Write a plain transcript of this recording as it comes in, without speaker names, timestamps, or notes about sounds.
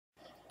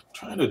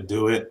Try to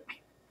do it.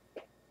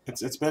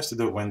 It's best to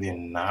do it when they're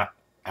not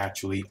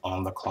actually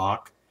on the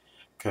clock,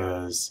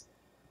 because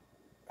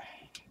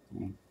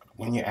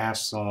when you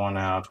ask someone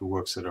out who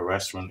works at a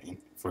restaurant,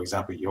 for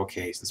example, in your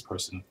case, this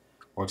person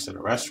works at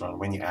a restaurant.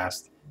 When you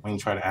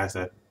try to ask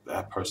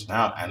that person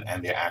out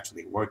and they're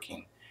actually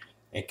working,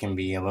 it can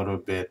be a little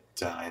bit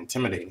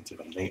intimidating to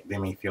them. They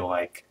may feel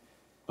like,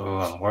 oh,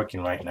 I'm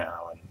working right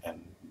now,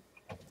 and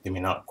they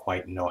may not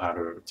quite know how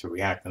to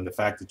react. And the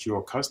fact that you're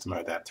a customer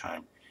at that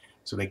time,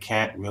 so they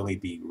can't really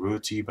be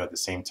rude to you, but at the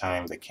same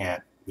time,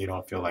 they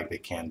don't feel like they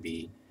can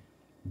be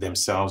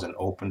themselves and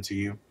open to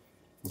you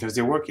because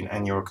they're working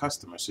and you're a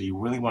customer. So you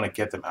really want to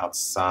get them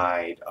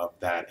outside of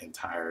that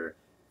entire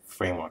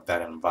framework,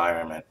 that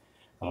environment.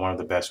 And one of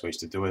the best ways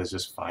to do it is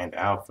just find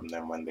out from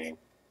them when they,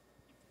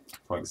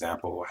 for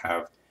example,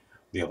 have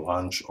their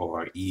lunch,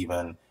 or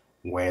even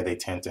where they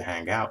tend to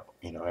hang out,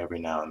 every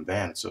now and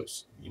then. So,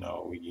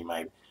 you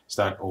might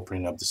start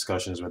opening up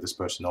discussions with this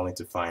person only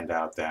to find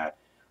out that,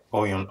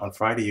 oh, on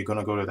Friday you're going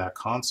to go to that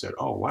concert.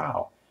 Oh,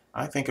 wow.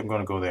 I think I'm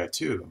going to go there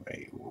too.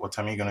 Hey, what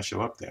time are you going to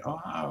show up there? Oh,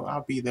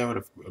 I'll be there with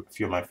a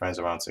few of my friends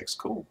around 6.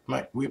 Cool.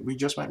 We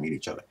just might meet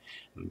each other.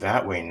 And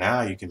that way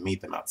now you can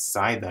meet them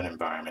outside that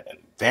environment, and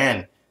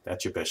then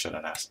that's your best shot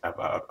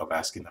of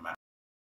asking them out.